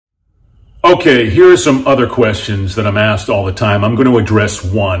Okay, here are some other questions that I'm asked all the time. I'm going to address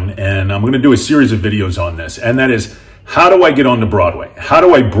one, and I'm going to do a series of videos on this, and that is, how do I get onto Broadway? How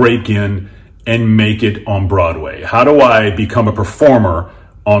do I break in and make it on Broadway? How do I become a performer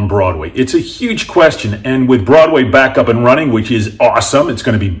on Broadway? It's a huge question, and with Broadway back up and running, which is awesome, it's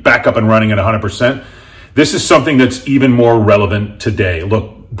going to be back up and running at 100%, this is something that's even more relevant today.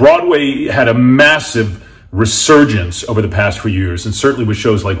 Look, Broadway had a massive resurgence over the past few years, and certainly with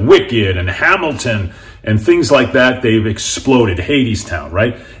shows like Wicked and Hamilton and things like that, they've exploded. Hadestown,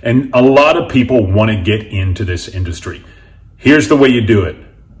 right? And a lot of people want to get into this industry. Here's the way you do it.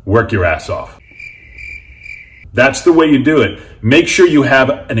 Work your ass off. That's the way you do it. Make sure you have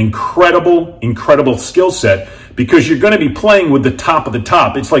an incredible skill set, because you're going to be playing with the top of the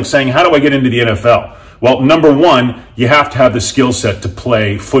top. It's like saying, how do I get into the NFL? Well, number one, you have to have the skill set to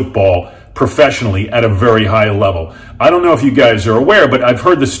play football professionally at a very high level. I don't know if you guys are aware, but I've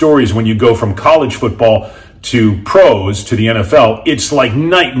heard the stories when you go from college football to pros to the NFL, it's like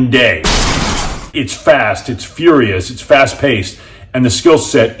night and day. It's fast, it's furious, it's fast paced, and the skill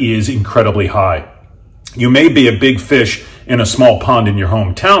set is incredibly high. You may be a big fish in a small pond in your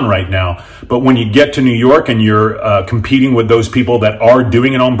hometown right now, but when you get to New York and you're competing with those people that are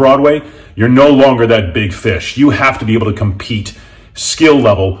doing it on Broadway, you're no longer that big fish. You have to be able to compete skill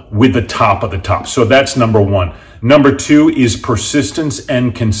level with the top of the top. So that's number one. Number two is persistence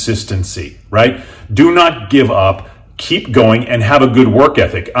and consistency, right? Do not give up. Keep going and have a good work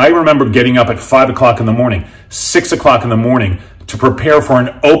ethic. I remember getting up at 5 o'clock in the morning, 6 o'clock in the morning to prepare for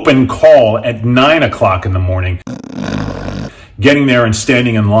an open call at 9 o'clock in the morning. Getting there and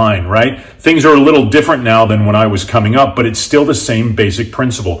standing in line, right? Things are a little different now than when I was coming up, but it's still the same basic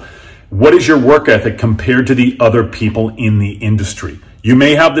principle. What is your work ethic compared to the other people in the industry? You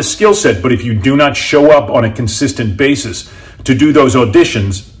may have the skill set, but if you do not show up on a consistent basis to do those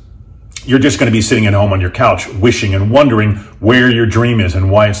auditions, you're just going to be sitting at home on your couch, wishing and wondering where your dream is and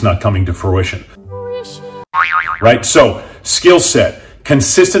why it's not coming to fruition. Right? So, skill set,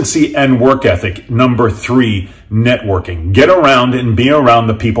 consistency, and work ethic. Number three, networking. Get around and be around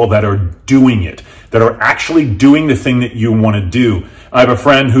the people that are doing it, that are actually doing the thing that you want to do. I have a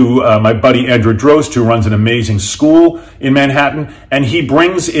friend who, my buddy Andrew Drost, who runs an amazing school in Manhattan, and he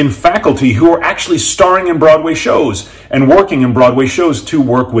brings in faculty who are actually starring in Broadway shows and working in Broadway shows to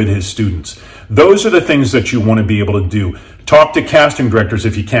work with his students. Those are the things that you want to be able to do. Talk to casting directors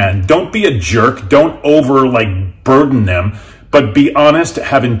if you can. Don't be a jerk. Don't burden them, but be honest,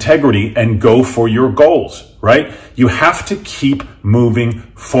 have integrity, and go for your goals, right? You have to keep moving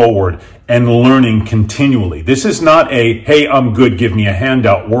forward and learning continually. This is not a, hey, I'm good, give me a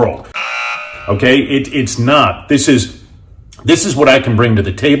handout world. Okay, it's not. This is what I can bring to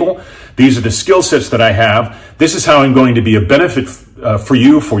the table. These are the skill sets that I have. This is how I'm going to be a benefit for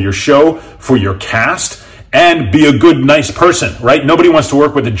you, for your show, for your cast, and be a good, nice person, right? Nobody wants to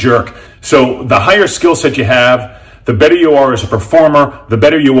work with a jerk. So the higher skill set you have, the better you are as a performer, the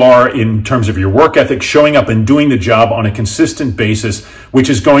better you are in terms of your work ethic, showing up and doing the job on a consistent basis, which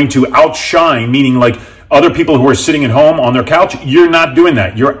is going to outshine, meaning like other people who are sitting at home on their couch, you're not doing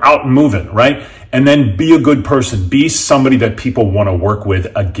that. You're out moving, right? And then be a good person. Be somebody that people want to work with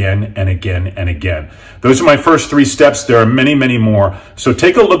again and again and again. Those are my first three steps. There are many, many more. So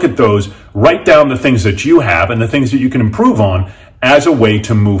take a look at those. Write down the things that you have and the things that you can improve on as a way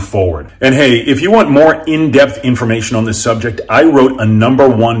to move forward. And hey, if you want more in-depth information on this subject, I wrote a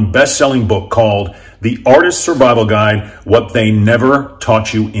 #1 best-selling book called The Artist Survival Guide, What They Never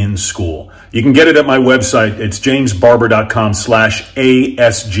Taught You in School. You can get it at my website. It's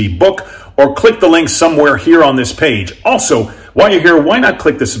jamesbarbour.com/ASGbook, or click the link somewhere here on this page. Also, while you're here, why not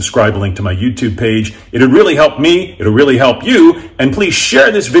click the subscribe link to my YouTube page? It'll really help me, it'll really help you, and please share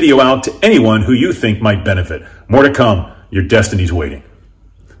this video out to anyone who you think might benefit. More to come. Your destiny's waiting.